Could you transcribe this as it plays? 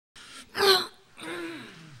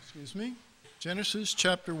Genesis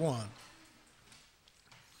chapter 1.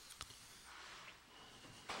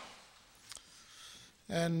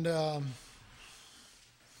 And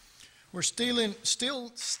we're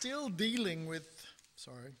still dealing with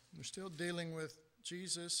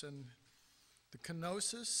Jesus and the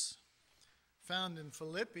kenosis found in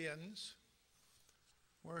Philippians,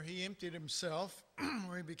 where he emptied himself,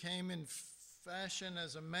 where he became in fashion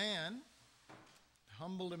as a man,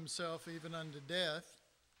 humbled himself even unto death.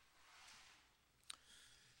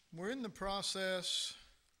 We're in the process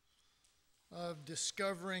of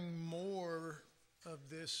discovering more of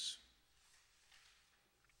this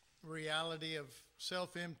reality of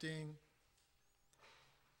self-emptying,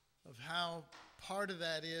 of how part of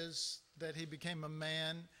that is that he became a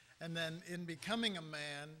man, and then in becoming a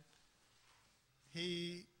man,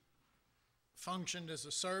 he functioned as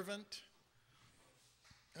a servant,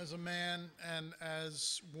 as a man, and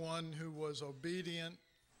as one who was obedient,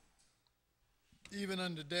 even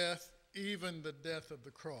unto death, even the death of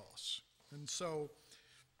the cross. And so,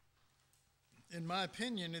 in my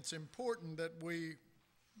opinion, it's important that we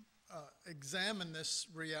examine this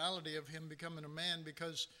reality of him becoming a man,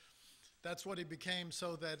 because that's what he became,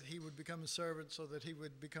 so that he would become a servant, so that he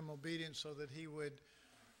would become obedient, so that he would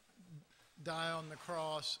die on the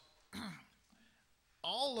cross.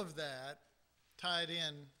 All of that tied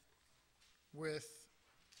in with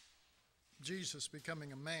Jesus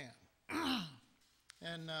becoming a man.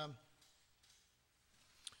 And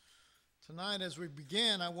tonight, as we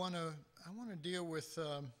begin, I want to deal with,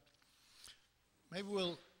 maybe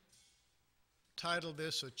we'll title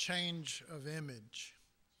this "A Change of Image."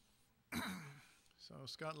 So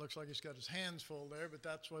Scott looks like he's got his hands full there, but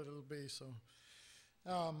that's what it'll be. So,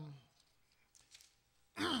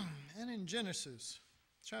 and in Genesis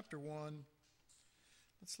chapter 1,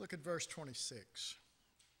 let's look at verse 26.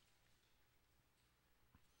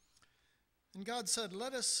 And God said,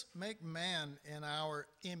 "Let us make man in our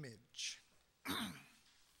image."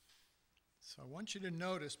 So I want you to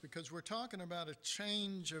notice, because we're talking about a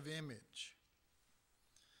change of image.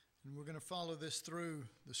 And we're going to follow this through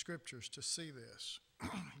the scriptures to see this.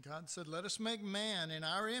 God said, "Let us make man in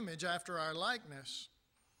our image after our likeness,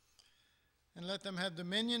 and let them have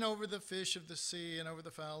dominion over the fish of the sea, and over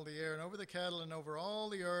the fowl of the air, and over the cattle, and over all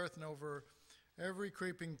the earth, and over every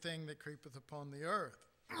creeping thing that creepeth upon the earth."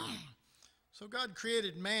 So God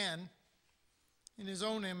created man in his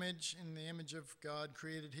own image. In the image of God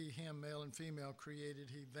created he him, male and female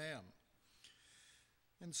created he them.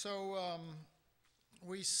 And so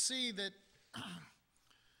we see that,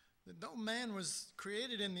 that though man was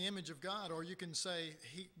created in the image of God, or you can say,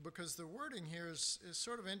 because the wording here is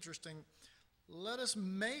sort of interesting, let us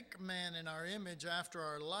make man in our image after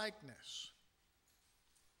our likeness.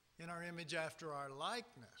 In our image after our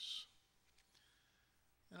likeness.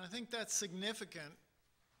 And I think that's significant,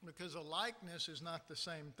 because a likeness is not the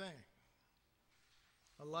same thing.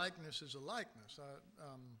 A likeness is a likeness.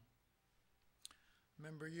 I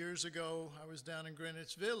remember years ago, I was down in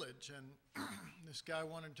Greenwich Village, and this guy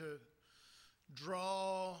wanted to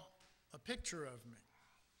draw a picture of me.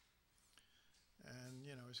 And,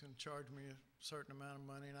 you know, he's going to charge me a certain amount of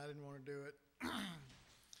money, and I didn't want to do it.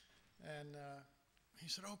 And he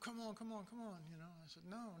said, "Oh, come on, you know." I said,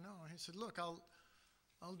 "No." He said, "Look,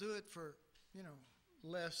 I'll do it for, you know,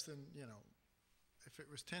 less than, you know, if it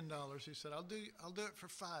was $10." He said, I'll do it for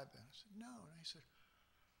 $5 then." I said, "No." And he said,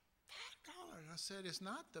 $5. I said, "It's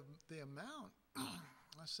not the amount."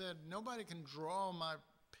 I said, "Nobody can draw my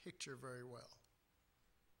picture very well.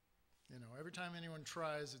 You know, every time anyone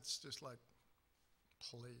tries, it's just like,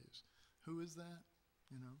 please, who is that?"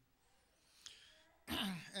 You know.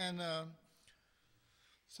 And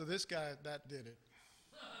so this guy, that did it.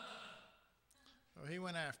 So he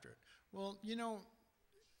went after it. Well, you know,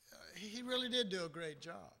 he really did do a great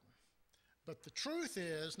job. But the truth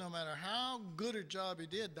is, no matter how good a job he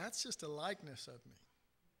did, that's just a likeness of me.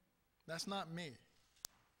 That's not me.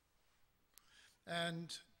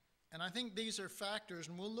 And I think these are factors,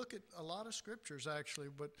 and we'll look at a lot of scriptures actually,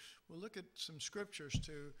 but we'll look at some scriptures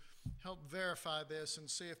to help verify this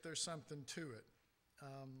and see if there's something to it.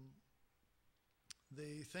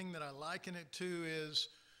 The thing that I liken it to is,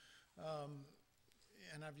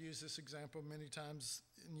 and I've used this example many times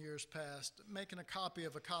in years past, making a copy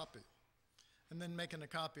of a copy, and then making a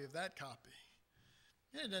copy of that copy.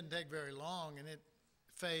 It doesn't take very long, and it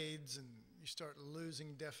fades, and you start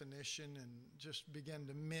losing definition and just begin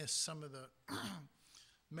to miss some of the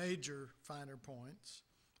major finer points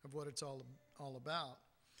of what it's all about.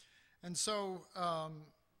 And so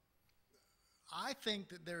I think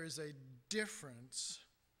that there is a difference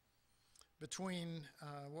between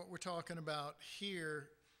what we're talking about here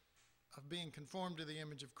of being conformed to the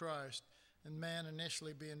image of Christ, and man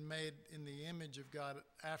initially being made in the image of God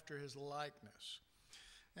after his likeness.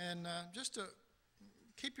 And just to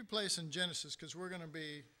keep your place in Genesis, because we're going to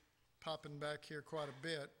be popping back here quite a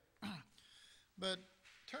bit. But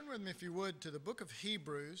turn with me, if you would, to the book of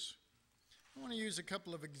Hebrews. I want to use a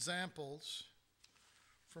couple of examples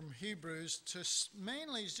from Hebrews to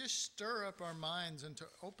mainly just stir up our minds and to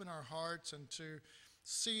open our hearts and to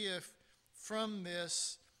see if from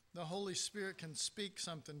this the Holy Spirit can speak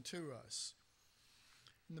something to us.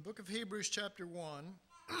 In the book of Hebrews chapter 1,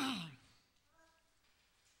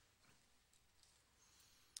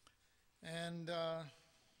 and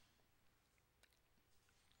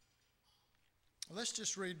let's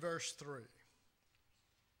just read verse 3.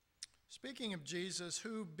 Speaking of Jesus,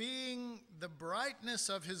 who being the brightness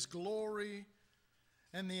of his glory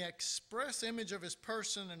and the express image of his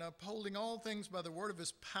person, and upholding all things by the word of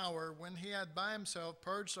his power, when he had by himself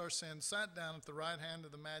purged our sins, sat down at the right hand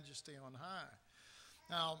of the majesty on high.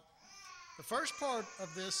 Now, the first part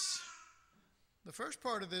of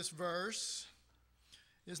this verse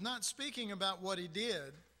is not speaking about what he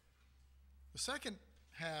did. The second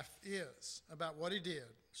half is about what he did.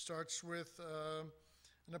 Starts with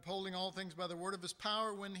and upholding all things by the word of his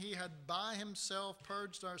power, when he had by himself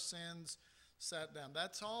purged our sins, sat down.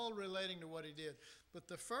 That's all relating to what he did. But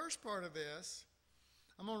the first part of this,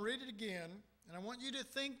 I'm going to read it again, and I want you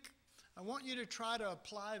to try to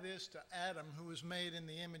apply this to Adam, who was made in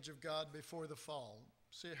the image of God before the fall.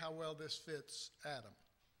 See how well this fits Adam.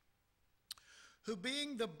 Who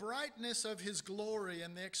being the brightness of his glory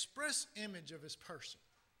and the express image of his person.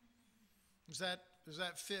 Does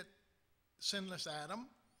that fit sinless Adam?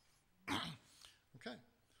 Okay.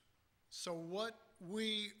 So what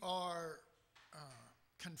we are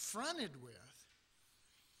confronted with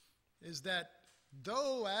is that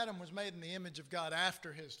though Adam was made in the image of God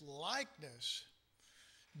after his likeness,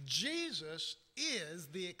 Jesus is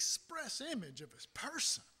the express image of his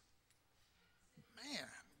person. Man,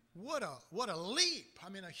 what a leap. I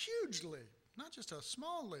mean, a huge leap, not just a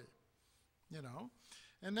small leap, you know.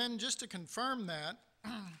 And then just to confirm that,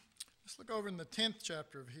 let's look over in the 10th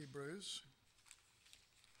chapter of Hebrews.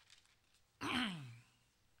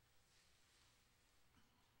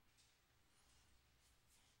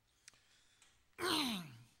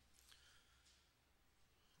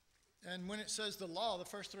 And when it says the law, the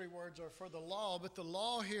first three words are for the law, but the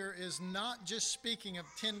law here is not just speaking of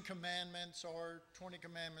 10 commandments or 20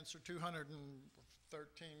 commandments or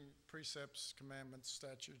 213 precepts, commandments,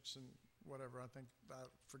 statutes, and whatever. I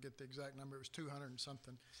forget the exact number. It was 200 and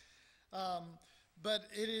something. But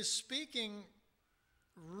it is speaking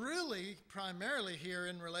really primarily here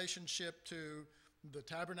in relationship to the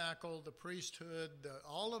tabernacle, the priesthood,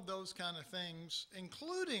 all of those kind of things,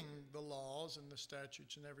 including the laws and the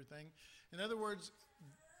statutes and everything. In other words,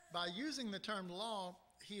 by using the term law,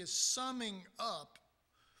 he is summing up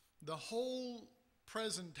the whole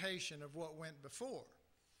presentation of what went before.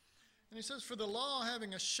 And he says, for the law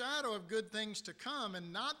having a shadow of good things to come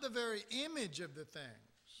and not the very image of the things,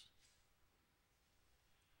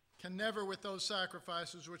 can never with those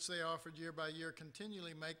sacrifices which they offered year by year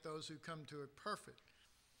continually make those who come to it perfect.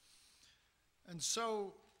 And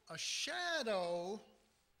so a shadow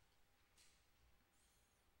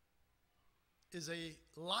is a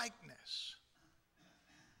likeness,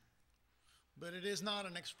 but it is not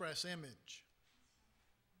an express image.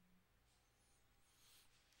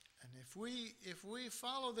 And if we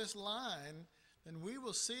follow this line, then we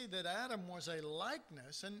will see that Adam was a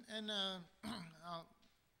likeness, and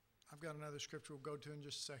I've got another scripture we'll go to in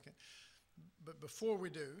just a second. But before we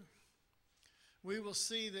do, we will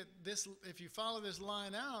see that this, if you follow this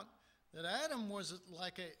line out, that Adam was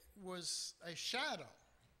a shadow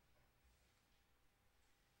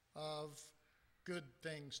of good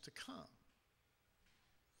things to come,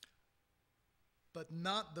 but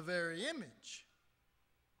not the very image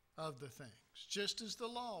of the things, just as the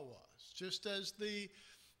law was, just as the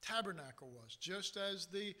tabernacle was, just as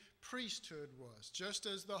the priesthood was, just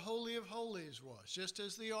as the Holy of Holies was, just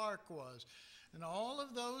as the ark was. And all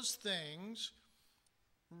of those things,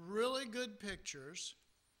 really good pictures.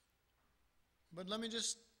 But let me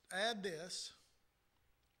just add this.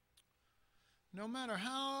 No matter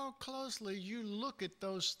how closely you look at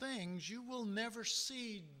those things, you will never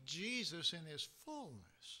see Jesus in his fullness.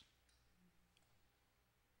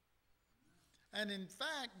 And in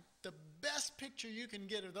fact, the best picture you can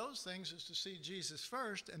get of those things is to see Jesus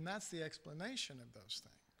first, and that's the explanation of those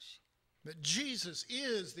things. That Jesus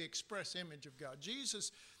is the express image of God.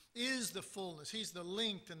 Jesus is the fullness. He's the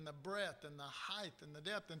length and the breadth and the height and the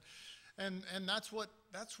depth. And that's what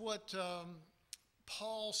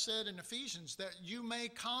Paul said in Ephesians, that you may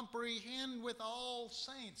comprehend with all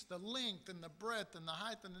saints the length and the breadth and the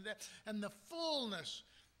height and the depth and the fullness.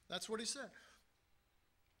 That's what he said.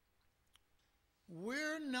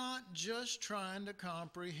 We're not just trying to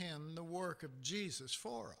comprehend the work of Jesus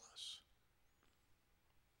for us.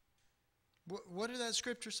 What did that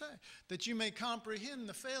scripture say? That you may comprehend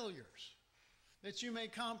the failures. That you may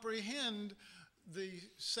comprehend the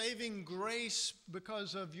saving grace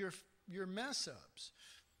because of your mess-ups.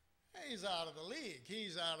 He's out of the league.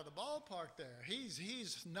 He's out of the ballpark there.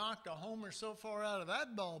 He's knocked a homer so far out of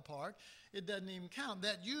that ballpark, it doesn't even count.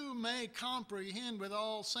 That you may comprehend with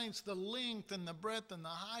all saints the length and the breadth and the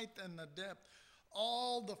height and the depth,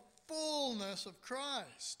 all the fullness of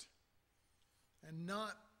Christ. And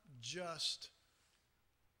not just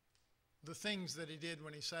the things that he did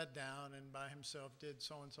when he sat down and by himself did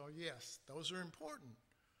so and so. Yes, those are important.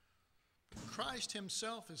 Christ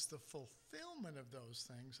himself is the fulfillment of those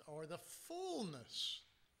things, or the fullness.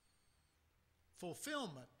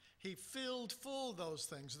 Fulfillment. He filled full those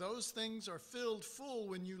things. Those things are filled full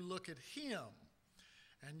when you look at him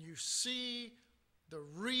and you see the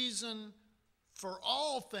reason for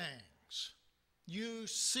all things. You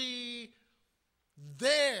see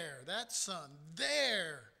there, that son,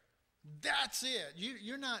 there, that's it.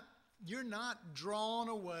 You're not drawn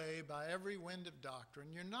away by every wind of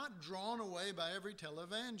doctrine. You're not drawn away by every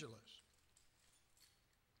televangelist.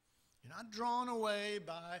 You're not drawn away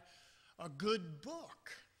by a good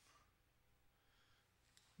book.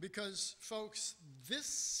 Because, folks,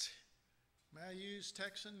 this, may I use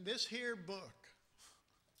Texan, this here book,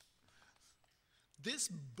 this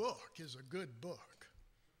book is a good book.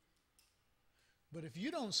 But if you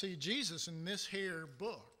don't see Jesus in this here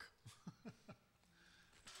book,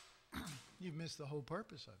 you've missed the whole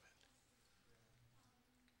purpose of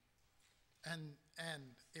it. And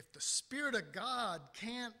if the Spirit of God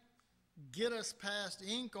can't get us past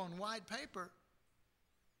ink on white paper,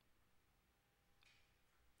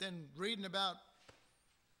 then reading about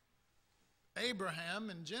Abraham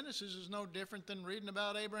in Genesis is no different than reading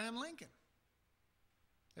about Abraham Lincoln.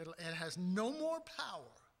 It has no more power.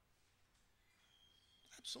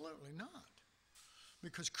 Absolutely not.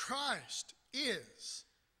 Because Christ is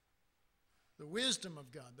the wisdom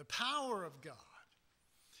of God, the power of God.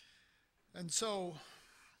 And so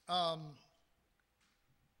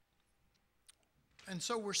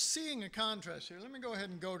we're seeing a contrast here. Let me go ahead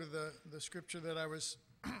and go to the scripture that I was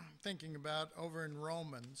thinking about over in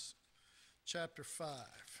Romans chapter 5.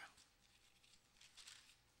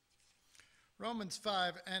 Romans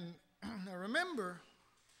 5, and now remember,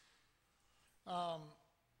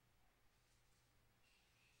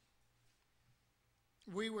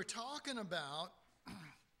 we were talking about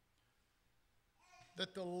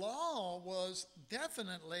that the law was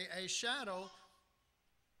definitely a shadow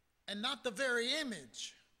and not the very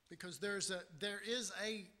image, because there is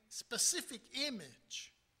a specific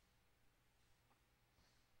image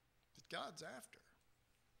that God's after.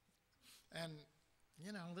 And,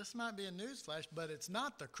 you know, this might be a newsflash, but it's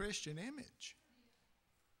not the Christian image.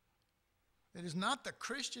 It is not the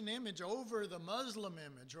Christian image over the Muslim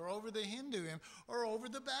image or over the Hindu image or over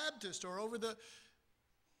the Baptist or over the...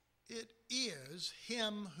 It is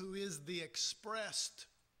him who is the expressed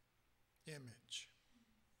image.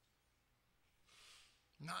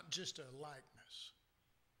 Not just a likeness.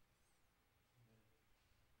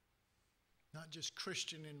 Not just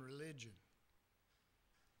Christian in religion.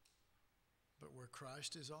 But where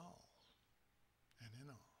Christ is all and in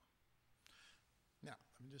all. Now,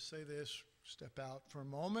 let me just say this. Step out for a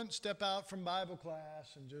moment. Step out from Bible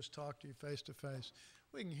class and just talk to you face to face.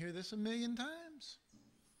 We can hear this 1,000,000 times.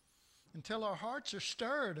 Until our hearts are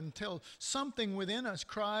stirred, until something within us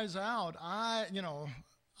cries out, I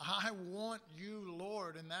want you,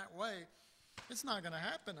 Lord, in that way. It's not going to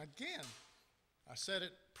happen again. I said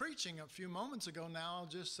it preaching a few moments ago. Now I'll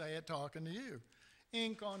just say it talking to you.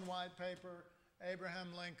 Ink on white paper,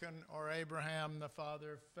 Abraham Lincoln or Abraham, the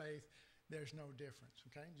father of faith. There's no difference,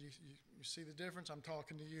 okay? You see the difference? I'm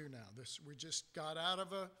talking to you now. We just got out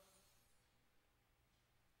of a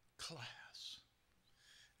class.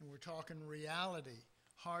 And we're talking reality,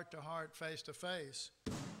 heart to heart, face to face.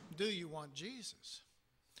 Do you want Jesus?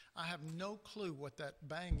 I have no clue what that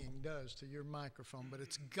banging does to your microphone, but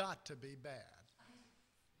it's got to be bad.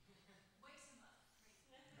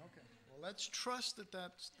 Okay, well, let's trust that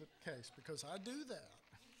that's the case, because I do that.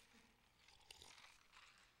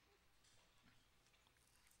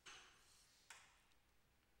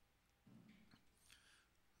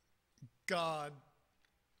 God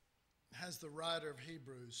has the writer of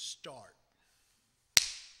Hebrews start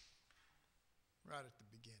right at the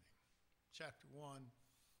beginning. chapter 1,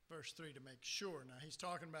 verse 3 to make sure. Now, he's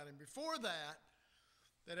talking about him before that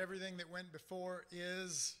everything that went before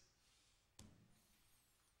is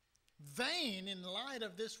vain in light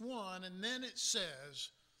of this one. And then it says,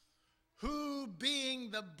 who being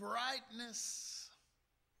the brightness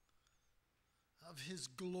of his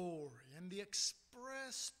glory and the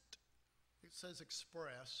expressed, it says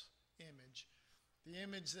express image, the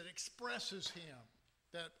image that expresses him,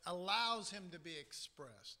 that allows him to be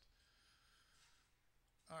expressed.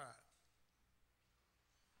 All right.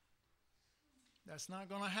 That's not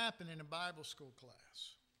going to happen in a Bible school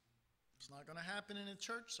class. It's not going to happen in a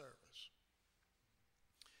church service.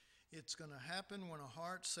 It's going to happen when a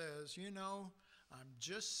heart says, you know, I'm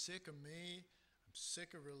just sick of me. I'm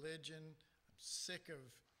sick of religion. I'm sick of,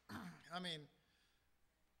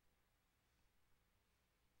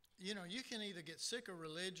 you know, you can either get sick of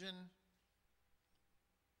religion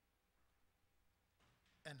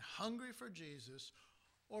and hungry for Jesus,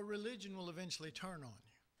 or religion will eventually turn on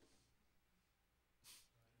you.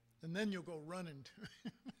 And then you'll go running to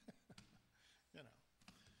it. You know.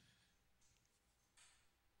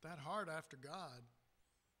 That heart after God,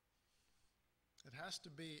 it has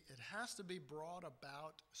to be brought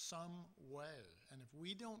about some way. And if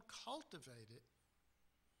we don't cultivate it,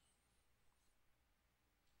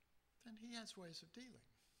 then he has ways of dealing.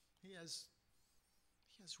 He has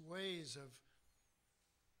ways of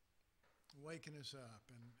waking us up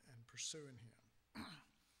and pursuing him.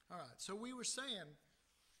 All right, so we were saying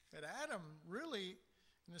that Adam really,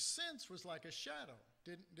 in a sense, was like a shadow.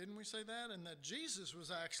 Didn't we say that? And that Jesus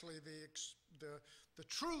was actually the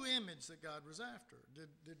true image that God was after.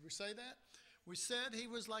 Did we say that? We said he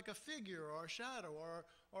was like a figure or a shadow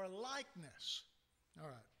or a likeness. All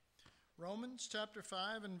right. Romans chapter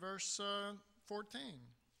 5 and verse 14.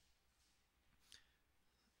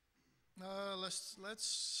 Let's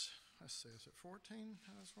see, is it 14?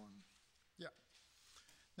 That's one. Yeah.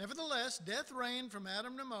 Nevertheless, death reigned from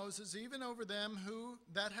Adam to Moses, even over them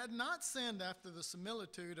that had not sinned after the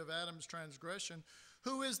similitude of Adam's transgression,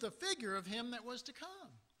 who is the figure of him that was to come.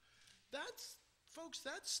 That's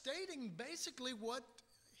stating basically what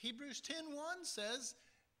Hebrews 10:1 says.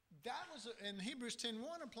 That was in Hebrews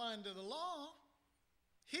 10:1 applying to the law.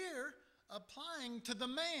 Here, applying to the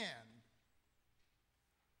man,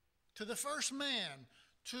 to the first man,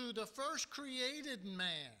 to the first created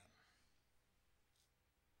man.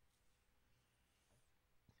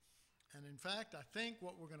 And in fact, I think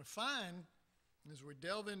what we're going to find as we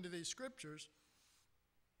delve into these scriptures,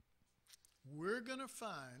 we're going to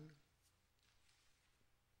find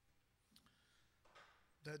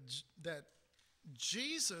that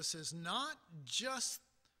Jesus is not just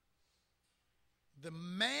the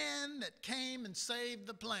man that came and saved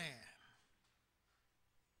the plan.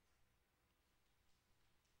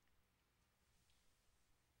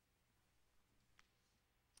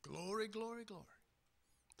 Glory, glory, glory.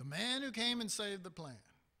 The man who came and saved the plan.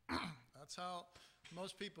 That's how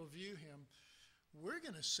most people view him. We're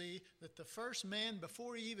going to see that the first man,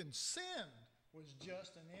 before he even sinned, was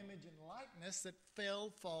just an image and likeness that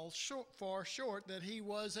far short, that he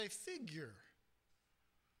was a figure.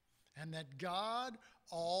 And that God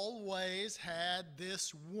always had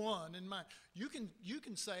this one in mind. You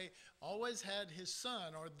can say, always had his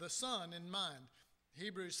son or the son in mind.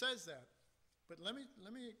 Hebrews says that. But let me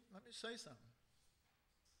say something.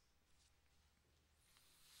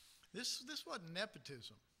 This wasn't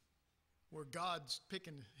nepotism, where God's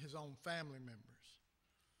picking his own family members.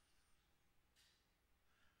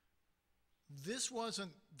 This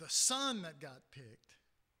wasn't the son that got picked.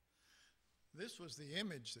 This was the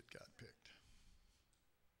image that got picked.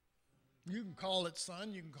 You can call it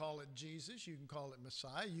son, you can call it Jesus, you can call it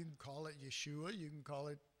Messiah, you can call it Yeshua, you can call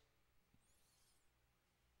it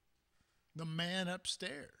the man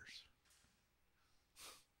upstairs.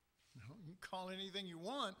 You can call it anything you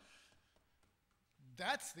want.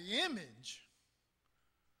 That's the image.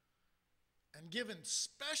 And given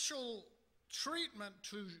special treatment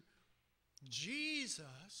to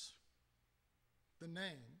Jesus, the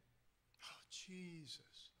name. Oh,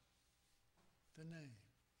 Jesus, the name.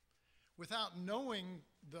 Without knowing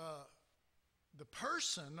the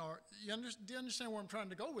person, or do you understand where I'm trying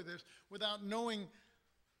to go with this? Without knowing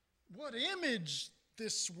what image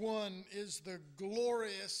this one is, the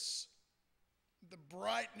glorious, the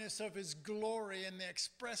brightness of his glory and the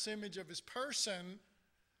express image of his person,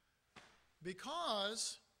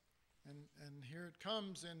 because, and here it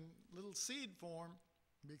comes in little seed form,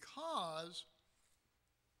 because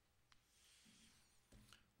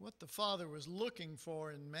what the Father was looking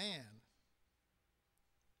for in man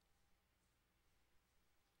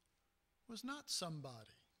was not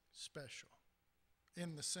somebody special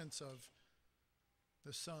in the sense of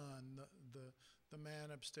the son, the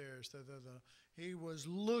man upstairs. He was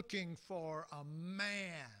looking for a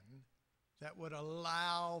man that would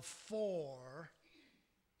allow for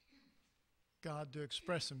God to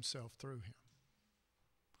express himself through him.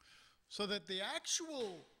 So that the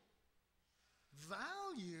actual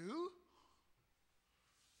value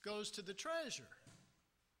goes to the treasure.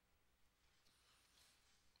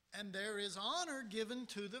 And there is honor given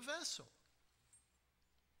to the vessel.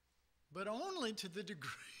 But only to the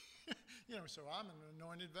degree, so I'm an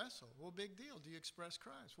anointed vessel. Well, big deal. Do you express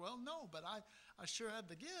Christ? Well, no, but I sure have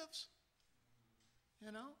the gifts.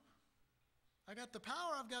 I got the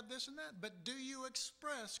power, I've got this and that. But do you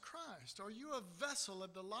express Christ? Are you a vessel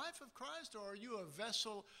of the life of Christ, or are you a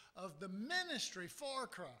vessel of the ministry for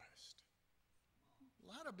Christ?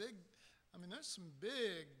 There's some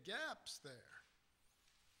big gaps there.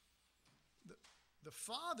 The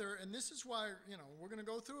Father, and this is why, we're going to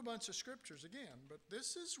go through a bunch of scriptures again, but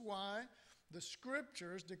this is why the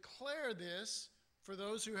scriptures declare this for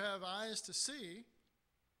those who have eyes to see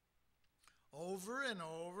over and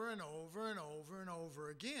over and over and over and over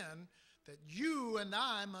again, that you and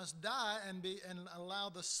I must die and allow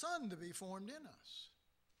the Son to be formed in us.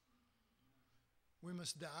 We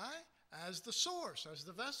must die as the source, as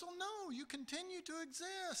the vessel. No, you continue to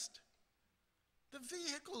exist. The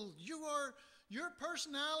vehicle, your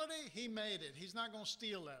personality, he made it. He's not going to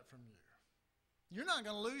steal that from you. You're not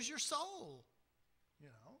going to lose your soul,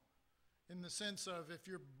 in the sense of if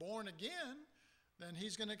you're born again, then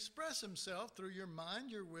he's going to express himself through your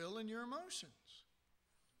mind, your will, and your emotions.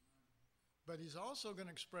 But he's also going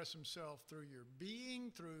to express himself through your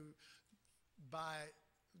being, through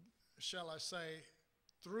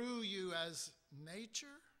you as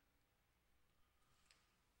nature.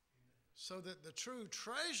 So that the true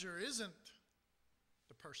treasure isn't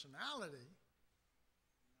the personality,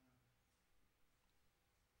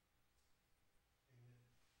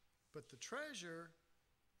 but the treasure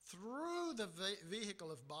through the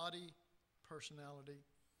vehicle of body, personality,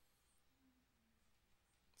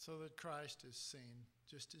 so that Christ is seen,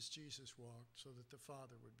 just as Jesus walked, so that the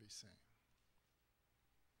Father would be seen.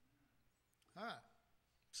 All right.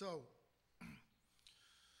 So,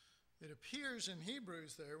 it appears in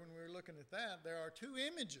Hebrews there, when we were looking at that, there are two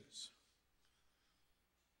images.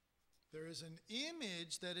 There is an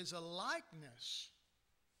image that is a likeness.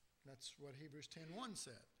 That's what Hebrews 10:1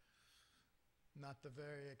 said. Not the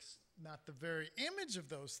very image of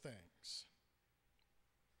those things.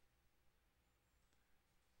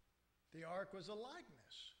 The ark was a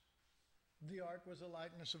likeness. The ark was a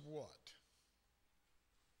likeness of what?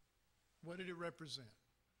 What did it represent?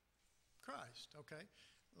 Christ, okay.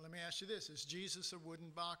 Let me ask you this. Is Jesus a wooden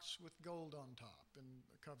box with gold on top and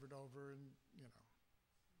covered over and,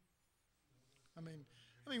 I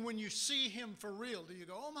mean, when you see him for real, do you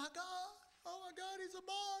go, oh my God, he's a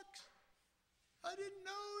box. I didn't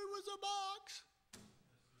know he was a box.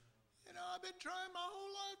 I've been trying my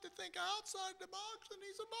whole life to think outside the box, and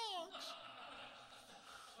he's a box.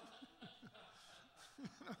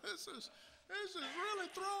 This has really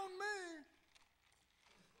thrown me.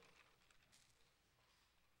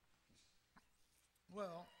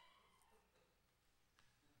 Well,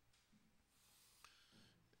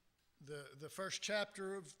 the first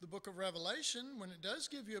chapter of the book of Revelation, when it does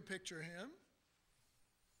give you a picture of him,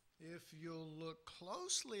 if you'll look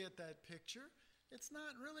closely at that picture, it's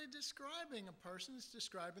not really describing a person, it's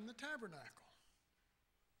describing the tabernacle.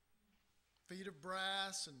 Feet of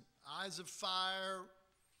brass and eyes of fire.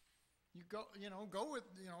 You go with,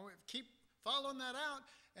 keep following that out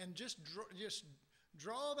and just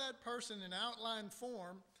draw that person in outline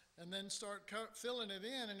form and then start filling it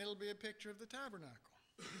in, and it'll be a picture of the tabernacle.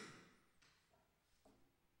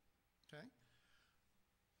 Okay?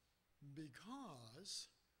 Because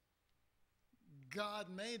God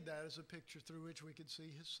made that as a picture through which we could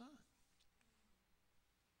see his Son.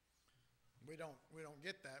 We don't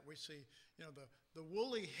get that. We see, the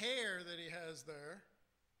woolly hair that he has there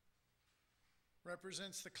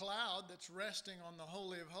represents the cloud that's resting on the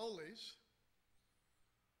Holy of Holies.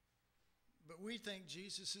 But we think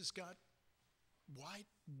Jesus has got white,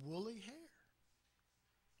 woolly hair.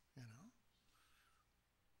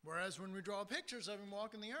 Whereas when we draw pictures of him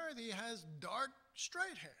walking the earth, he has dark,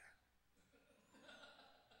 straight hair.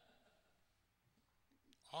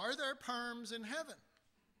 Are there perms in heaven?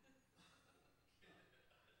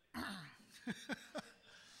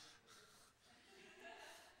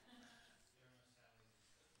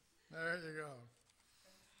 There you go.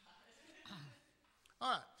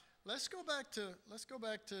 All right, let's go back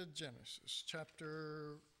to Genesis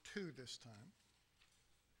chapter 2 this time.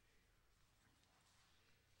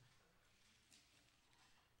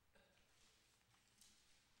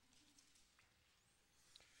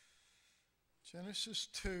 Genesis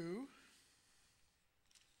 2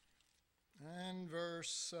 and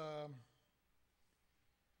verse 7.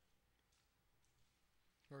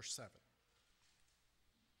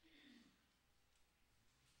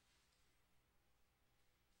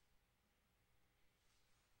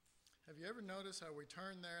 Have you ever noticed how we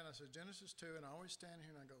turn there and I said Genesis 2 and I always stand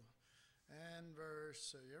here and I go, and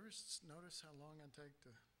verse, you ever notice how long I take to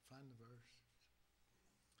find the verse?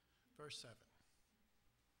 Verse 7.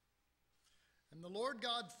 And the Lord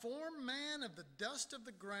God formed man of the dust of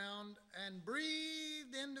the ground and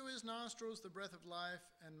breathed into his nostrils the breath of life,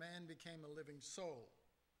 and man became a living soul.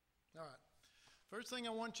 All right. First thing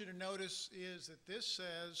I want you to notice is that this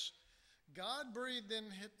says, God breathed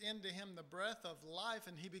into him the breath of life,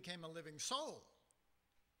 and he became a living soul.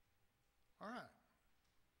 All right.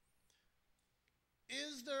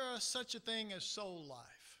 Is there such a thing as soul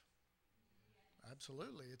life?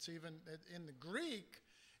 Absolutely. It's even in the Greek,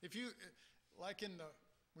 if you... Like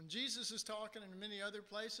when Jesus is talking in many other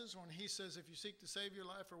places, when he says, if you seek to save your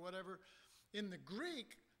life or whatever, in the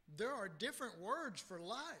Greek, there are different words for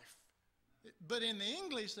life. But in the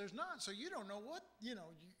English, there's not. So you don't know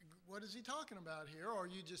what is he talking about here? Or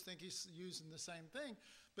you just think he's using the same thing.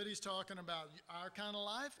 But he's talking about our kind of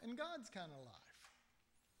life and God's kind of life.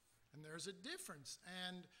 And there's a difference.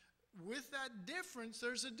 And with that difference,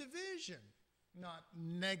 there's a division. Not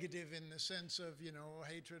negative in the sense of,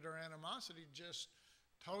 hatred or animosity, just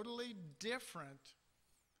totally different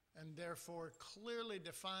and therefore clearly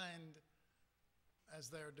defined as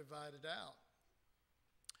they're divided out.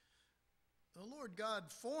 The Lord God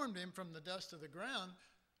formed him from the dust of the ground,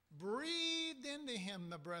 breathed into him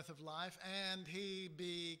the breath of life, and he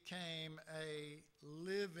became a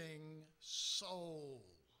living soul.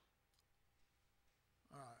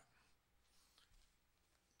 All right.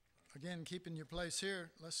 Again, keeping your place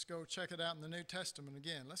here, let's go check it out in the New Testament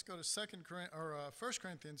again. Let's go to 1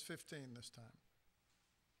 Corinthians 15 this time.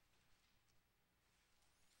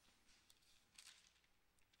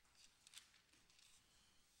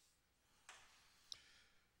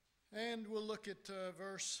 And we'll look at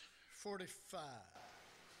verse 45.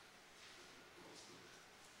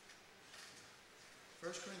 1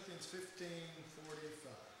 Corinthians 15,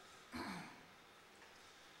 45.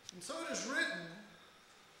 And so it is written,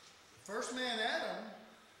 first man, Adam,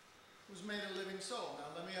 was made a living soul. Now,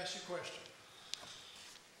 let me ask you a question.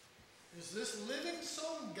 Is this living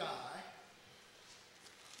soul guy,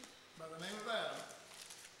 by the name of Adam,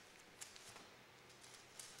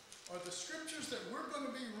 are the scriptures that we're going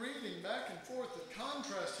to be reading back and forth that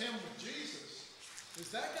contrast him with Jesus, is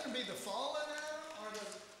that going to be the fallen Adam or the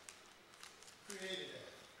created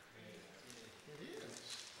Adam? It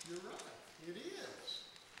is. You're right. It is.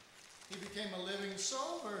 He became a living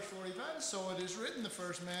soul, verse 45. So it is written, the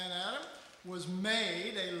first man, Adam, was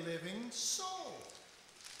made a living soul.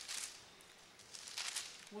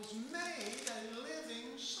 Was made a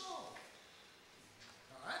living soul.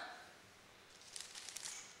 All right?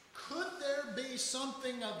 Could there be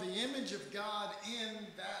something of the image of God in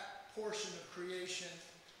that portion of creation,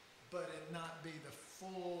 but it not be the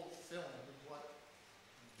fulfillment of what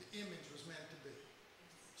the image was meant to be?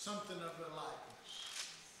 Something of the likeness.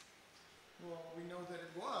 Well, we know that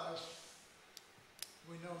it was.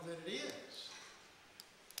 We know that it is.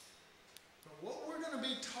 But what we're going to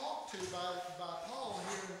be talked to by Paul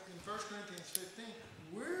here in 1 Corinthians 15,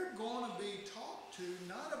 we're going to be talked to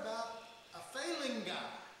not about a failing guy.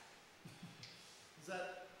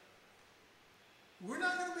 We're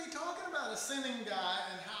not going to be talking about a sinning guy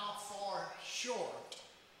and how far short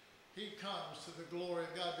he comes to the glory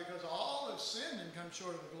of God, because all have sinned and come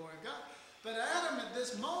short of the glory of God. But Adam at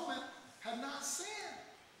this moment had not sinned.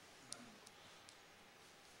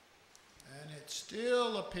 And it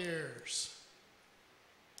still appears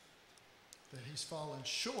that he's fallen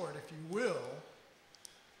short, if you will,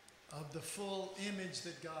 of the full image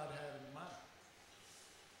that God had in mind.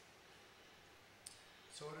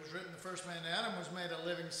 So it is written, the first man, Adam, was made a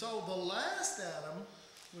living soul. The last Adam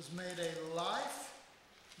was made a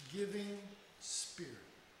life-giving spirit.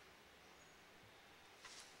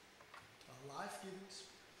 A life-giving spirit.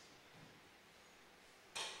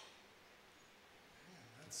 Man,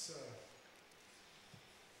 that's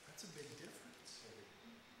a big difference.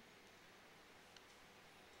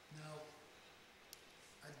 Now,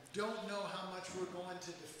 I don't know how much we're going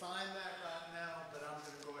to define that right now, but I'm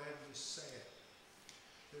going to go ahead and just say it.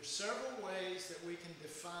 There's several ways that we can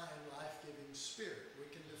define life-giving spirit. We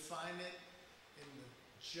can define it in the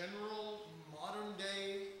general modern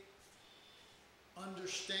day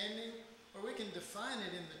understanding, or we can define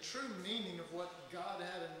it in the true meaning of what God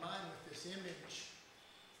had in mind with this image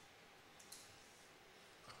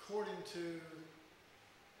according to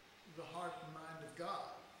the heart and mind of God.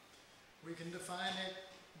 We can define it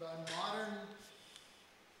by modern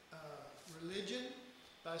religion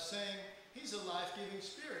by saying he's a life-giving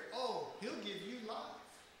spirit. Oh, he'll give you life.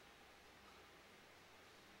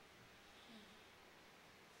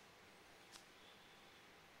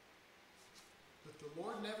 But the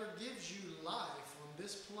Lord never gives you life on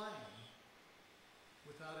this plane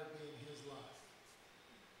without it being his life.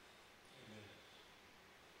 Amen.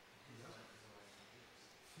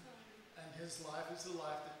 And his life is the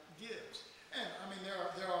life that gives. And I mean, there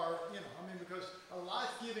are, because a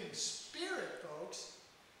life-giving spirit, folks,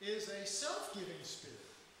 is a self-giving spirit.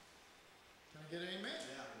 Can I get an amen?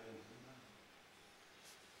 Yeah.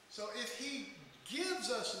 So if he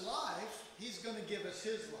gives us life, he's going to give us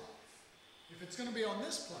his life. If it's going to be on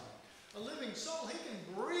this plane, a living soul, he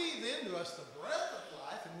can breathe into us the breath of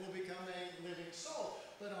life and we'll become a living soul.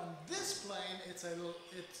 But on this plane,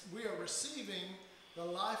 we are receiving the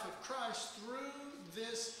life of Christ through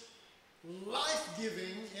this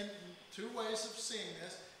life-giving, in two ways of seeing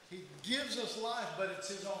this. He gives us life, but it's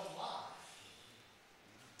his own life.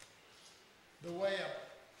 The way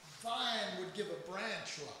a vine would give a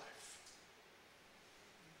branch life.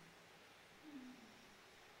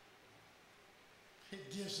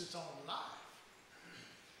 It gives its own life.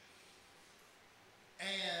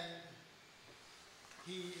 And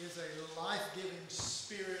he is a life-giving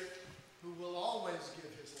spirit who will always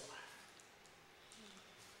give his life.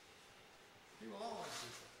 He will always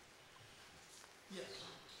do that. Yes?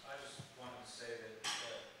 I just wanted to say that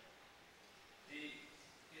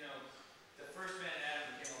the first man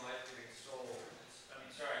Adam became a life-giving soul. A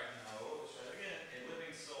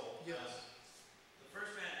living soul. Yes. The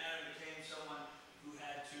first man Adam became someone who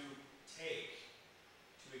had to take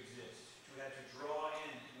to exist, who had to draw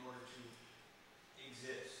in order to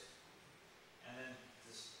exist. And then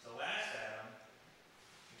the last Adam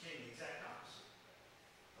became the exact opposite.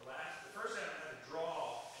 The first Adam had to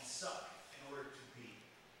draw and suck in order to be.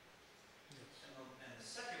 Yes. And the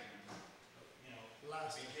second one, the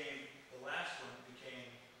last one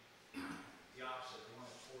became the opposite, the one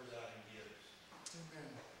that pours out and gives.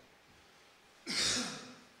 Amen.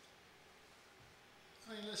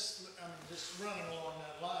 Just running along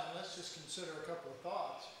that line, let's just consider a couple of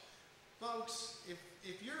thoughts. Folks,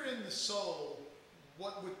 if you're in the soul,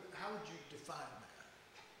 how would you define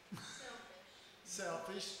that?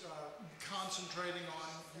 Selfish, concentrating on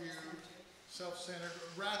you, self-centered,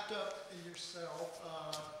 wrapped up in yourself.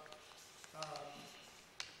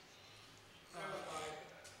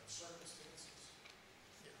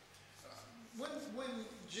 When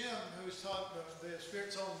Jim, who's taught the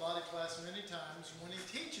Spirit, Soul, and Body class many times, when he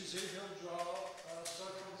teaches it, he'll draw a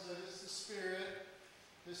circle and say, this is the Spirit,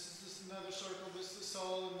 this is another circle, this is the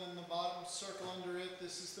soul, and then the bottom circle under it,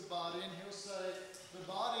 this is the body. And he'll say, the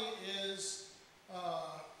body is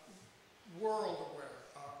world aware,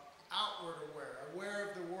 outward aware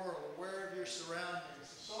of the world, aware of your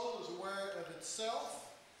surroundings. The soul is aware of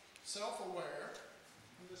itself, self-aware,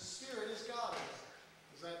 and the Spirit is God aware.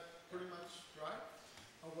 Is that pretty much right?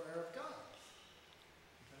 Aware of God.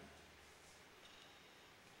 Okay?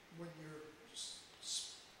 When your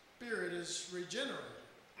spirit is regenerated.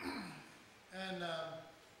 And,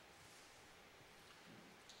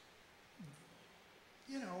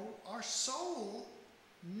 our soul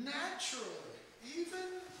naturally,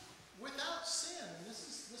 even without sin, and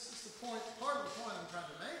this is the point, part of the point I'm trying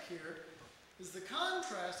to make here, is the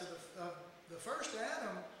contrast of the first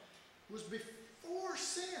Adam was before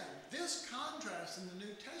sin. This contrast in the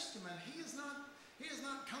New Testament, he is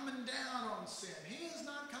not coming down on sin. He is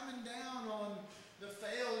not coming down on the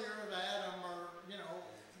failure of Adam or,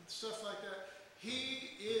 stuff like that. He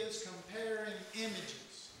is comparing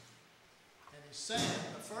images. And he's saying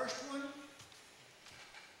the first one,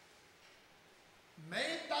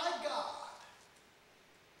 made by God,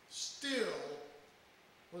 still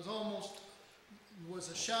was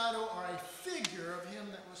a shadow or a figure of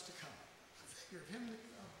him that was to come. A figure of him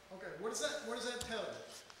that, okay, what does that tell you?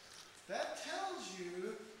 That tells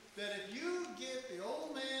you that if you get the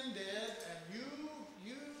old man dead and you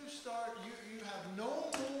have no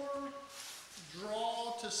more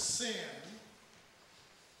draw to sin,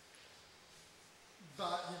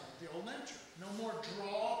 but the old nature, no more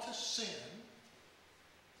draw to sin.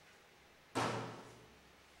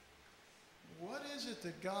 What is it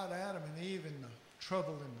that got Adam and Eve in the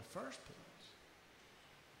trouble in the first place?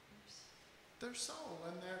 Their soul,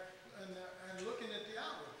 and looking at the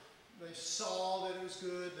outward. They saw that it was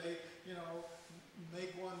good. They,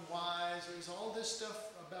 make one wise. There's all this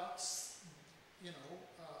stuff about,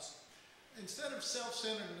 instead of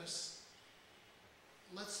self-centeredness,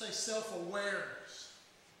 let's say, self-awareness.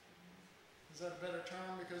 Is that a better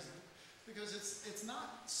term? Because it's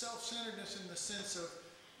not self-centeredness in the sense of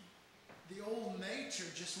the old nature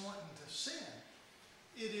just wanting to sin.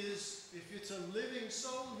 It is, if it's a living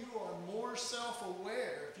soul, you are more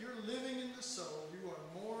self-aware. If you're living in the soul, you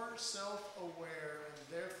are more self-aware, and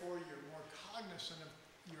therefore you're more cognizant of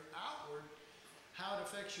your outward, how it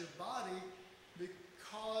affects your body,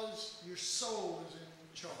 because your soul is in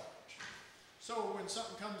charge. So when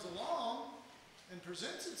something comes along and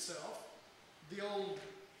presents itself, the old,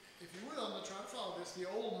 if you will, I'm trying to follow this, the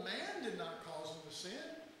old man did not cause him to sin.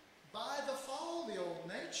 By the fall, the old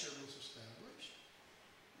nature was established.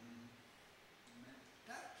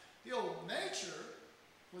 The old nature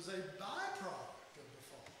was a byproduct of the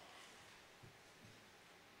fall.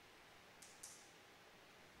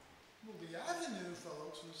 Well, the avenue,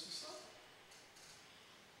 folks, was the soul.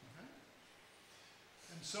 Okay?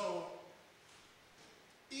 And so,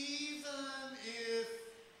 even if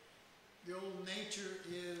the old nature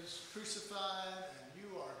is crucified and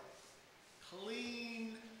you are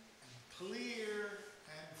clean and clear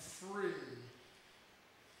and free,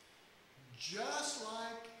 just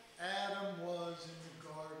like Adam was in the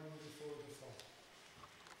garden before the fall.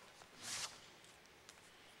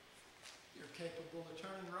 You're capable of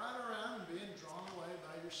turning right around and being drawn away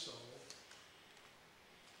by your soul.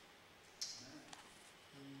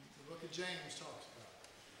 And the book of James talks about it.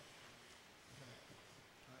 Okay.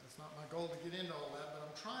 It's not my goal to get into all that, but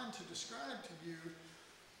I'm trying to describe to you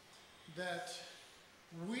that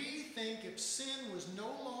we think if sin was no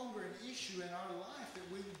longer an issue in our life that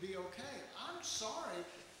we would be okay. I'm sorry.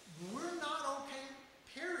 We're not okay,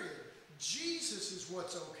 period. Jesus is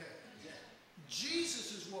what's okay.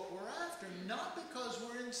 Jesus is what we're after, not because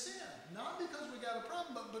we're in sin, not because we got a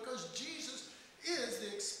problem, but because Jesus is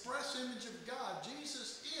the express image of God.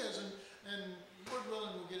 Jesus is, and Lord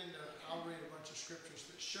willing, we'll get into, I'll read a bunch of scriptures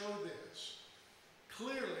that show this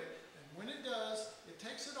clearly. And when it does, it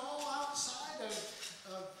takes it all outside of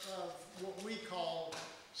what we call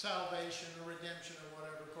salvation or redemption or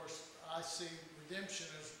whatever. Of course, I see redemption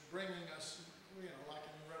as bringing us, like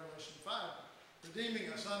in Revelation 5,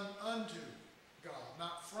 redeeming us unto God,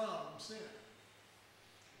 not from sin.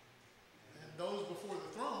 And those before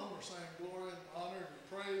the throne were saying glory and honor and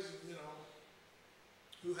praise, and,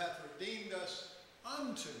 who hath redeemed us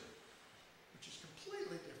unto, which is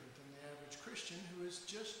completely different than the average Christian who is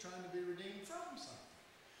just trying to be redeemed from something.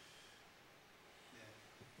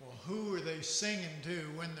 Well, who are they singing to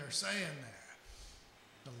when they're saying that?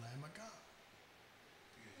 The Lamb of God.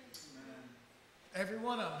 Every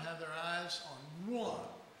one of them have their eyes on one.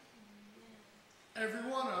 Every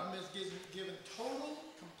one of them is given total,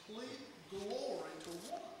 complete glory to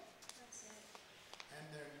one. That's it. And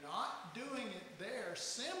they're not doing it there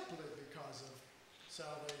simply because of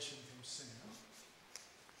salvation from sin.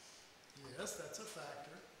 Yes, that's a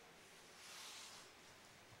factor.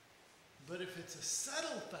 But if it's a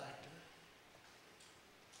settled factor,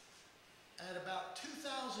 at about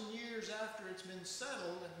 2,000 years after it's been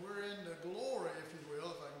settled, and we're into glory, if you will,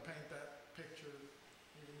 if I can paint that picture,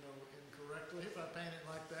 even though incorrectly, if I paint it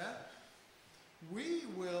like that, we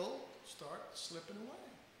will start slipping away.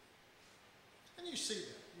 And you see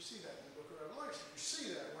that. You see that in the book of Revelation. You see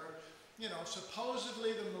that where,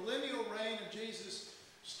 supposedly the millennial reign of Jesus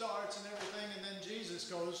starts and everything, and then Jesus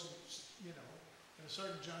goes, at a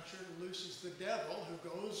certain juncture, looses the devil who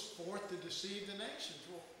goes forth to deceive the nations.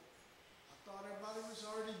 Well, I thought everybody was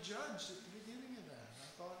already judged at the beginning of that. I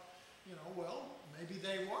thought, maybe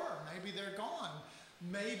they were. Maybe they're gone.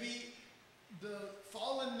 Maybe the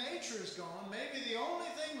fallen nature is gone. Maybe the only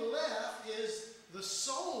thing left is the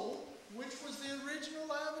soul, which was the original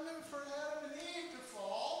avenue for Adam and Eve to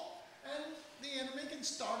fall, and the enemy can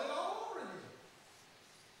start it all over again.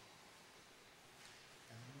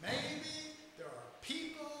 And maybe there are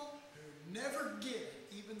people who never get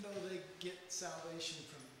it, even though they get salvation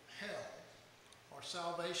from hell, or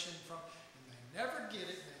salvation from, and they never get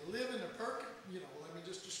it, and they live in a perfect, let me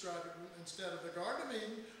just describe it instead of the Garden of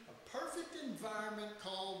Eden, a perfect environment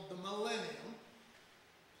called the millennium,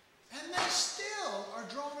 and they still are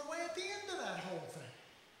drawn away at the end of that whole thing.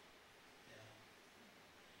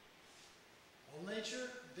 Old nature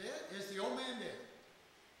dead? Is the old man dead?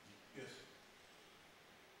 Yes.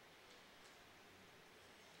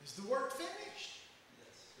 Is the work finished?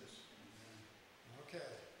 Yes. Okay.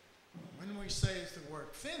 When we say is the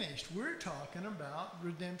work finished, we're talking about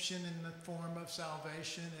redemption in the form of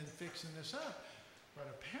salvation and fixing this up. But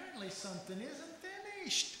apparently something isn't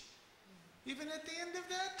finished. Even at the end of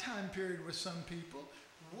that time period with some people,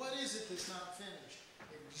 what is it that's not finished?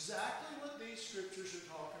 Exactly what these scriptures are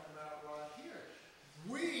talking about right here.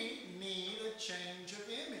 We need a change of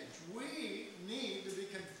image. We need to be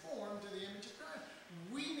conformed to the image of Christ.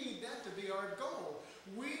 We need that to be our goal.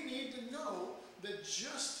 We need to know that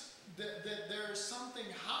that there is something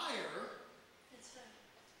higher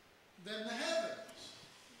than the heavens.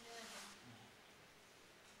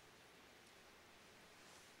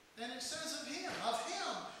 And it says of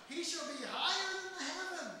him, he shall be higher than the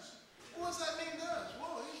heavens. What does that mean to us?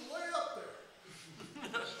 Well, he's way up there.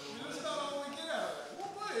 That's not all we get out of that.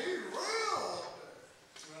 Well, boy, he's real up there.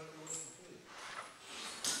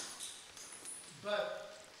 But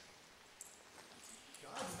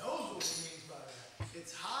God knows what he means by that.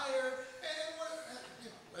 It's higher, and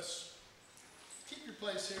let's keep your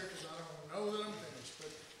place here because I don't know that I'm finished.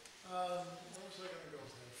 But where was I going to go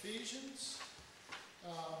with that? Ephesians. I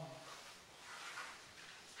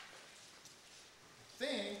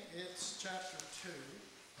think it's chapter 2.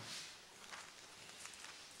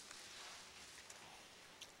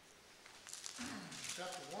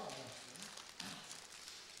 Chapter 1, actually.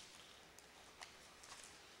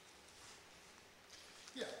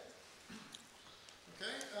 Yeah.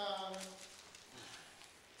 Okay.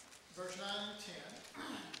 Verse 9 and 10.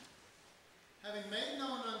 Having made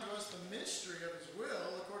known unto us the mystery of his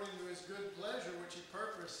will, according to his good pleasure, which he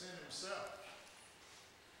purposed in himself.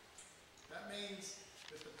 That means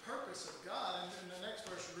that the purpose of God, and the next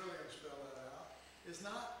verse really going to spell that out, is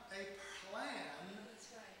not a plan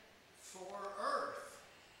for earth.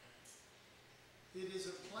 It is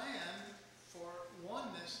a plan for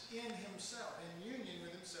oneness in himself, in union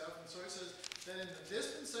with himself. And so it says that in the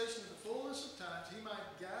dispensation of the fullness of times, he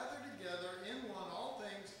might gather together in one all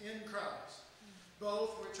things in Christ,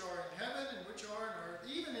 both which are in heaven and which are in earth,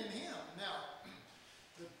 even in him. Now,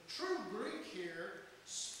 the true Greek here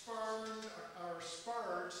spurred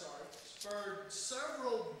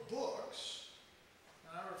several books,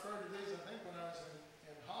 and I referred to these, I think, when I was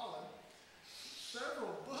in Holland,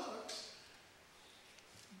 several books,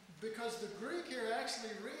 because the Greek here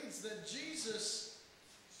actually reads that Jesus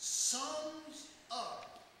sums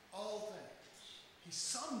up all things. He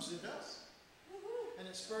sums it up. And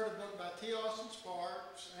it spurred a book by Theos and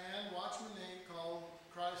Sparks and Watchman Nee called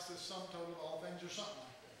Christ the Sum Total of All Things, or something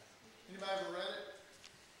like that. Anybody ever read it?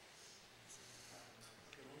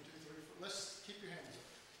 Okay, 1, 2, 3, 4. Let's keep your hands up.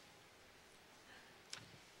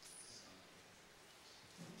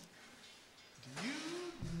 Do you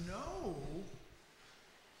know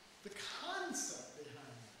the concept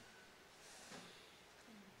behind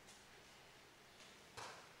it?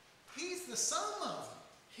 He's the sum of them.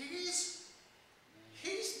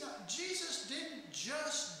 He's not, Jesus didn't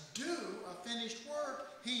just do a finished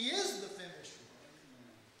work, he is the finished work.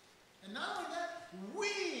 And not only that,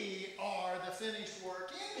 we are the finished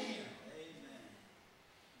work in him.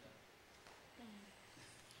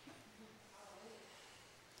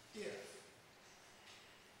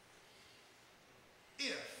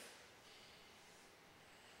 If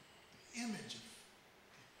the image of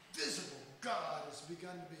visible God has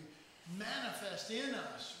begun to be manifest in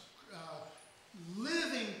us,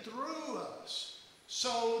 living through us,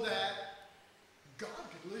 so that God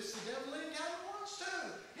could loose the devil anytime he wants to.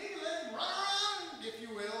 He can let him run around, if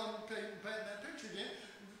you will, I'm painting that picture again,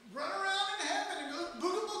 run around in heaven and go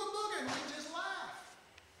booga, booga, booga, and we just laugh.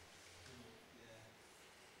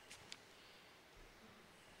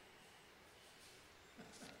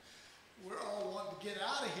 We're all wanting to get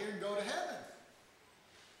out of here and go to heaven.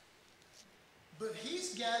 But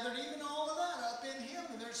he's gathered even all of that up in him,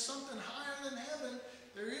 and there's something higher than heaven.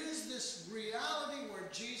 There is this reality where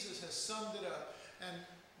Jesus has summed it up. And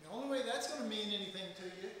the only way that's going to mean anything to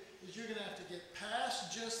you is you're going to have to get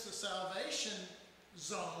past just the salvation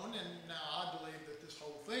zone. And now I believe that this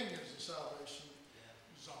whole thing is a salvation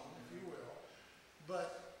zone, if you will.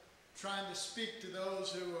 But trying to speak to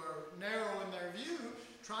those who are narrow in their view,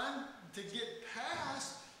 trying to get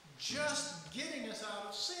past just getting us out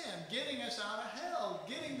of sin, getting us out of hell,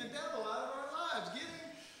 getting the devil out of our lives, getting,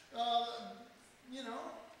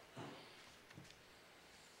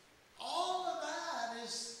 all of that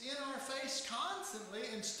is in our face constantly,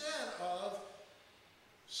 instead of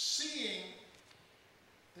seeing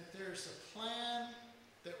that there's a plan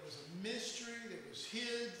that was a mystery that was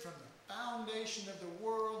hid from the foundation of the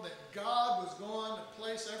world, that God was going to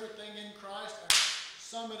place everything in Christ and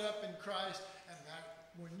sum it up in Christ, and that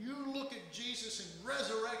when you look at Jesus in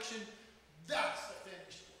resurrection, that's the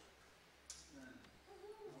finished work.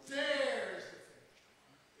 There's the finished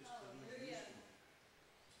work. Hallelujah.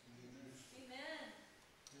 Amen.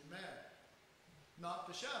 Amen. Not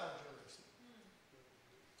the shadow of Jerusalem.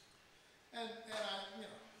 And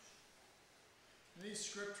these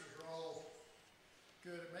scriptures are all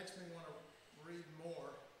good. It makes me want to read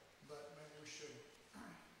more, but maybe we shouldn't.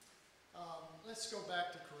 Let's go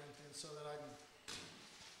back to Corinthians so that I can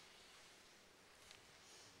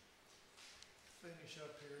finish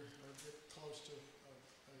up here or get close to a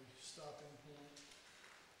stopping point.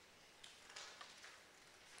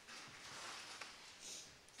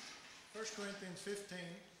 1 Corinthians 15.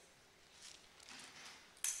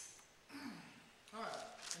 All right,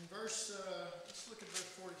 in verse, let's look at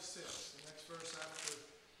verse 46, the next verse after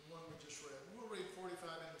the one we just read. We'll read 45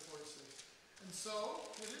 into 46. And so,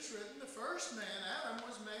 it is written, the first man, Adam,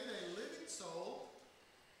 was made a living soul.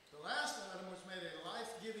 The last Adam was made a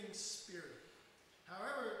life-giving spirit.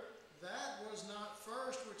 However, that was not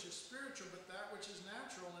first which is spiritual, but that which is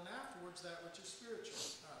natural, and afterwards that which is spiritual.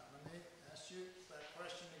 All right, let me ask you that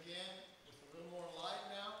question again with a little more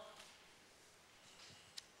light now.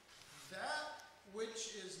 That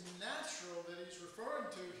which is natural that he's referring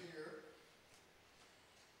to here,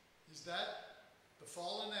 is that the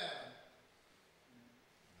fallen Adam?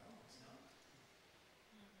 No, it's not.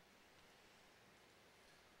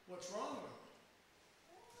 What's wrong with it?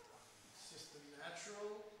 It's just the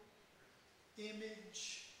natural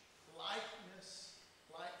image, likeness,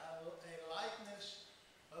 like a likeness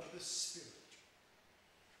of the Spirit.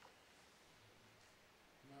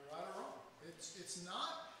 Am I right or wrong?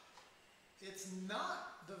 It's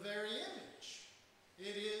not the very image.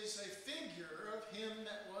 It is a figure of him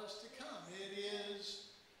that was to come. It is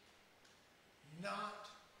not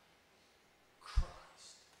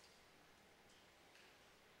Christ.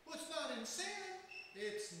 Well, it's not in sin.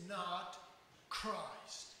 It's not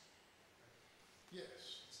Christ.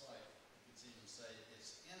 Yes. It's like, you could even say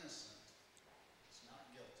it's innocent. It's not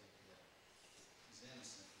guilty yet. He's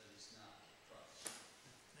innocent, but he's not Christ.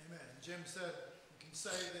 Amen. Jim said you can say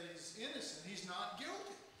that he's innocent. He's not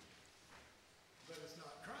guilty. But it's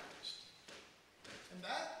not Christ. And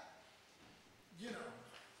that,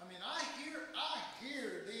 I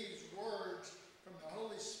hear these words from the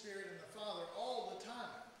Holy Spirit and the Father all the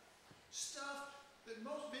time. Stuff that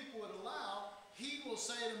most people would allow, he will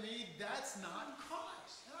say to me, that's not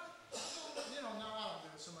Christ. And now I don't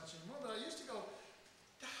do it so much anymore, but I used to go,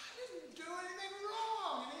 I didn't do anything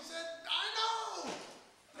wrong. And he said, I know.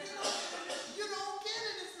 You don't get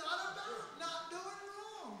it. It's not about not doing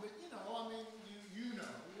wrong. But, you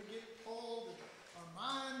we get pulled, and our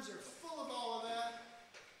minds are full of all of that.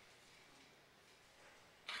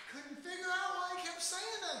 I couldn't figure out why he kept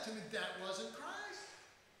saying that to me. That wasn't Christ.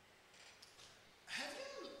 Have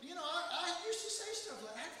you, I used to say stuff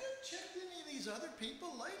like, have you checked any of these other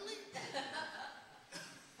people lately? Have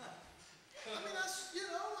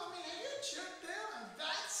you checked them? And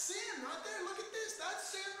that's sin right there. Look at this. That's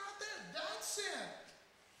sin right there. That's sin.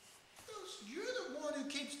 You're the one who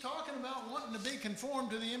keeps talking about wanting to be conformed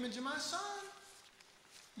to the image of my son.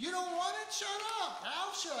 You don't want it? Shut up.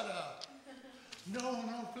 I'll shut up. No,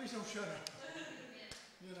 please don't shut up.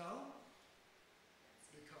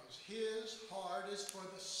 Because his heart is for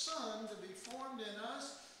the Son to be formed in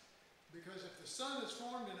us. Because if the Son is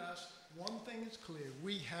formed in us, one thing is clear.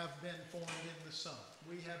 We have been formed in the Son.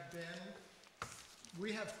 We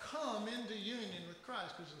have come into union with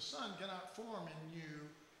Christ, because the Son cannot form in you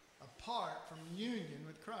apart from union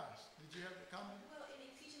with Christ. Did you have a comment? Well, in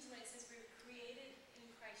Ephesians, when it says we're created in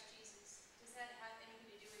Christ Jesus, does that have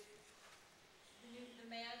anything to do with the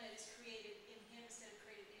man that is created in him instead of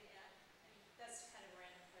created in Adam? That's kind of a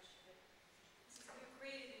random question, but it says we're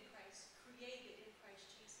created in Christ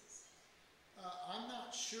Jesus. I'm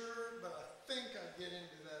not sure, but I think I get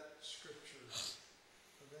into that scripture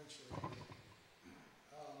eventually.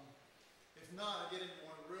 If not, I get into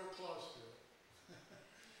one real close to it.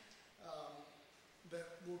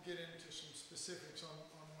 That we'll get into some specifics on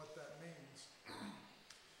what that means.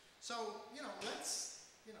 So,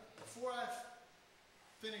 before I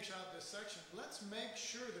finish out this section, let's make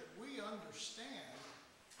sure that we understand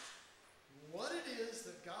what it is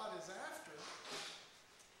that God is after,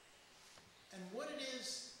 and what it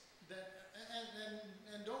is that,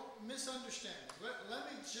 and don't misunderstand it. Let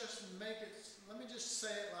me just say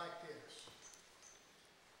it like this.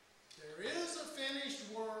 There is a finished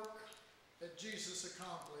work that Jesus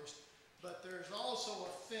accomplished, but there's also a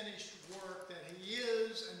finished work that he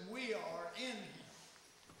is and we are in him.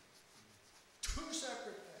 Two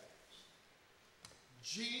separate things.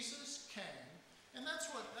 Jesus came, and that's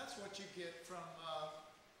what you get from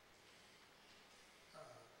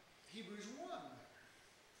Hebrews 1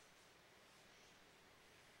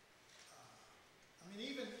 there.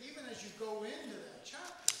 Even as you go into that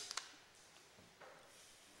chapter,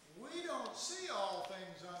 we don't see all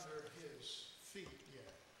things under his feet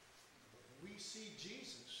yet. We see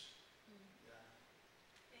Jesus.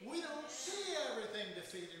 We don't see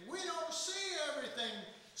defeated. We don't see everything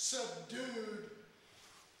subdued.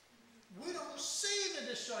 We don't see the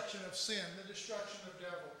destruction of sin, the destruction of the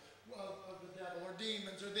devil, or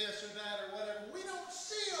demons, or this, or that, or whatever. We don't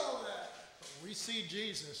see all that. But we see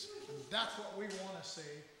Jesus, and that's what we want to see,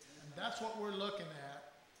 and that's what we're looking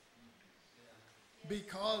at.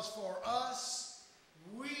 Because for us,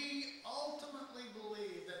 we ultimately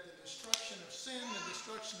believe that the destruction of sin, the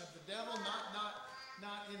destruction of the devil,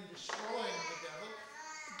 not in destroying the devil,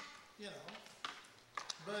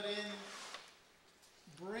 but in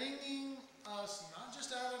bringing us not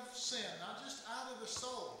just out of sin, not just out of the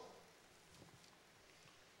soul.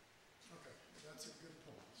 Okay, that's a good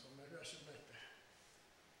point, so maybe I should make that.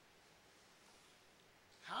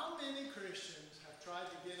 How many Christians have tried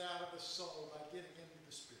to get out of the soul by getting into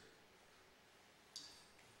the spirit?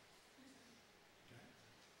 Okay.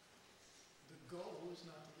 The goal is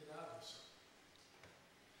not to get out of the soul.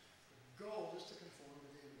 The goal is to conform to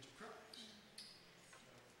the image of Christ.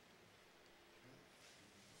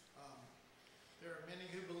 There are many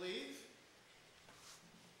who believe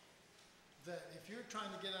that if you're trying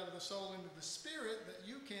to get out of the soul into the spirit, that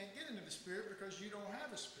you can't get into the spirit because you don't have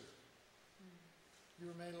a spirit. You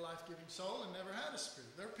were made a life-giving soul and never had a spirit.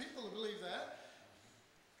 There are people who believe that,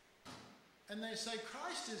 and they say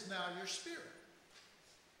Christ is now your spirit.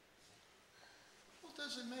 Well,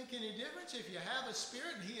 does it make any difference if you have a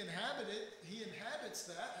spirit and He inhabits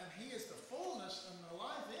that, and He is the fullness and the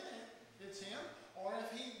life in it? It's Him. Or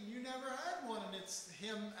if you never had one and it's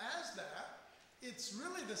Him as that, it's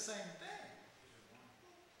really the same thing.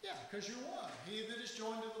 Yeah, because you're one. He that is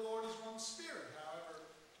joined to the Lord is one spirit. However,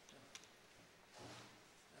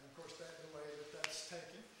 and of course that's the way that's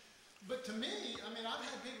taken. But to me, I've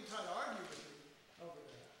had people try to argue with me over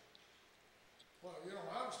that. Well, you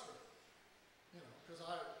don't have a spirit. Because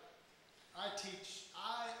I teach,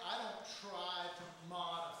 I don't try to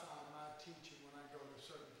modify my teaching when I go to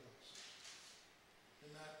certain places.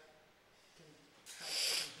 And that can cut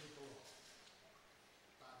some people off.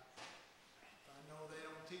 If I know they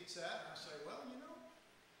don't teach that, and I say, well,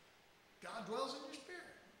 God dwells in your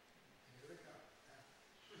spirit. And here they come.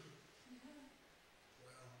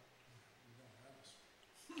 Well, you don't have a spirit.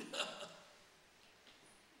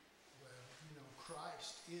 Well,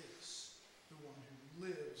 Christ is the one who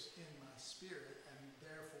lives in my spirit and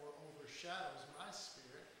therefore overshadows my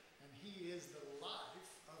spirit, and He is the life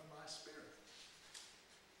of my spirit.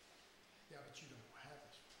 Yeah, but you don't have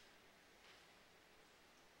it.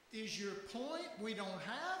 Is your point we don't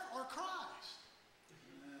have, or Christ?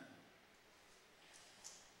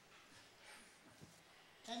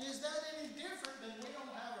 And is that any different than we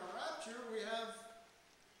don't have a rapture? We have,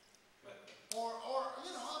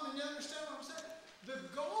 you understand what I'm saying? The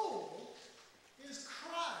goal is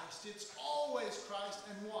Christ. It's always Christ.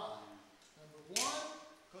 And why? Number one,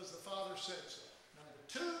 because the Father said so. Number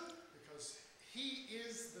two, because He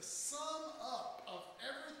is the sum up of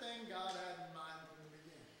everything God had in mind from the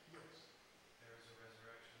beginning. Yes. There is a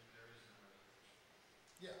resurrection, there is no resurrection.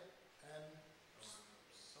 Yeah. And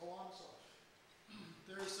so on and so on.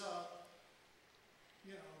 There's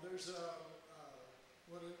a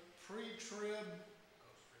pre-trib.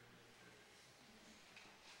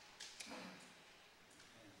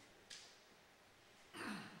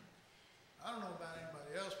 I don't know about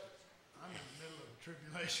anybody else, but I'm in the middle of a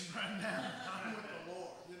tribulation right now. I'm with the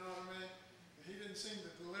Lord. You know what I mean? He didn't seem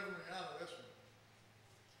to deliver me out of this one.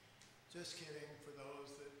 Just kidding for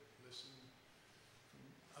those that listen from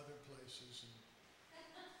other places and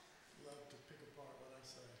love to pick apart what I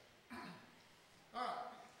say. All right.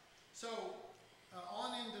 So,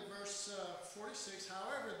 on into verse 46.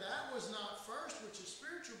 However, that was not first which is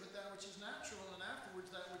spiritual, but that which is natural, and afterwards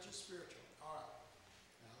that which is spiritual. All right.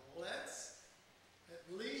 Now, let's at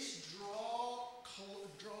least draw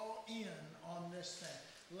in on this thing.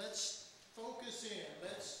 Let's focus in.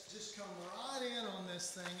 Let's just come right in on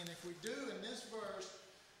this thing. And if we do in this verse,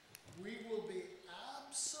 we will be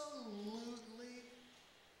absolutely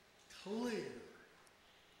clear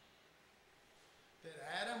that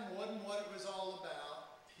Adam wasn't what it was all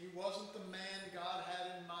about. He wasn't the man God had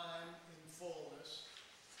in mind in fullness.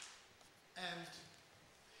 And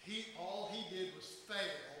all he did was fail,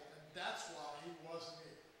 and that's why he wasn't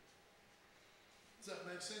it. Does that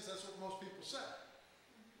make sense? That's what most people say.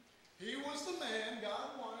 He was the man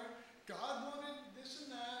God wanted this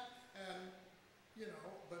and that, and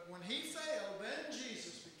but when he failed, then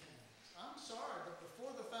Jesus became. I'm sorry, but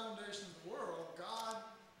before the foundation of the world, God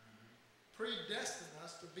predestined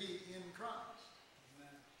us to be in Christ.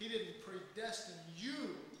 He didn't predestine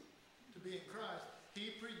you to be in Christ.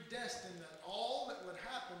 He predestined that all that would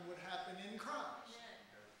happen in Christ.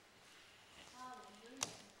 Hallelujah.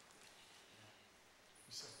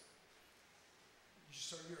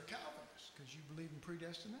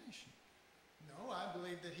 predestination. No, I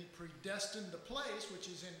believe that he predestined the place, which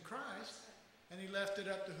is in Christ, and he left it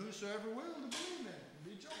up to whosoever will to believe in it and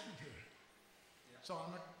be joined to it. Yeah. So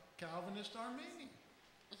I'm a Calvinist Armenian.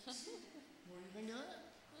 What do you think of that?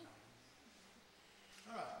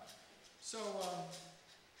 All right. So,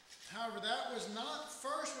 however, that was not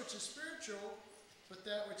first which is spiritual, but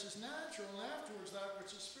that which is natural, and afterwards that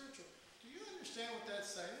which is spiritual. Do you understand what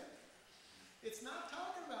that's saying? It's not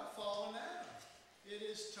talking about fallen Adam. It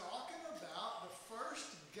is talking about the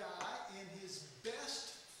first guy in his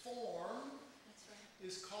best form That's right.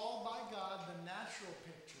 is called by God the natural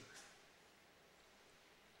picture.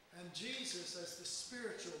 And Jesus as the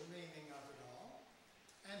spiritual meaning of it all.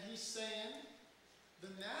 And he's saying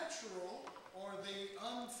the natural or the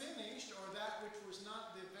unfinished or that which was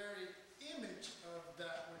not the very image of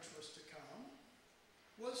that which was to come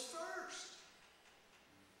was first.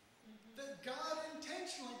 That God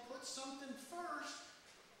intentionally put something first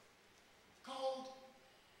called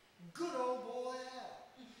good old boy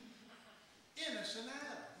Adam, innocent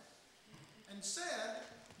Adam, and said,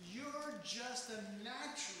 you're just a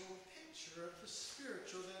natural picture of the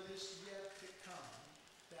spiritual that is yet to come,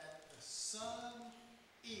 that the Son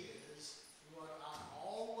is what I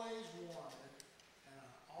always wanted, and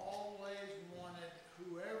I always wanted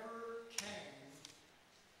whoever came.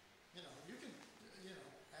 You know, you can, you know,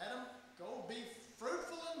 Adam, go be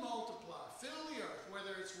fruitful and multiply, fill the earth,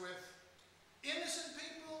 whether it's with innocent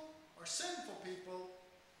people or sinful people,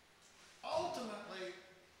 ultimately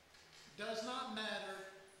does not matter.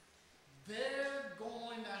 They're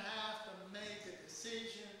going to have to make a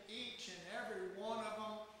decision, each and every one of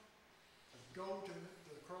them, to go to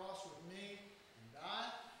the cross with me and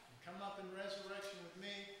die and come up in resurrection with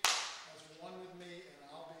me as one with me, and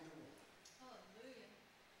I'll be the one. Hallelujah.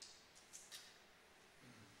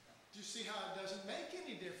 Do you see how it doesn't make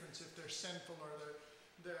any difference if they're sinful or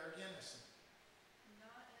they're innocent?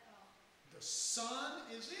 Not at all. The Son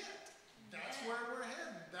is it. That's where we're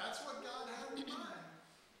heading. That's what God had in mind.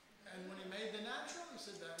 And when he made the natural, he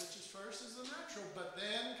said that which is first is the natural. But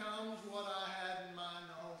then comes what I had in mind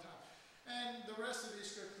the whole time. And the rest of these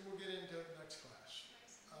scriptures we'll get into it next class.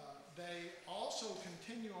 They also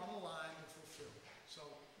continue on a line to fulfill. So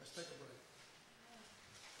let's take a break.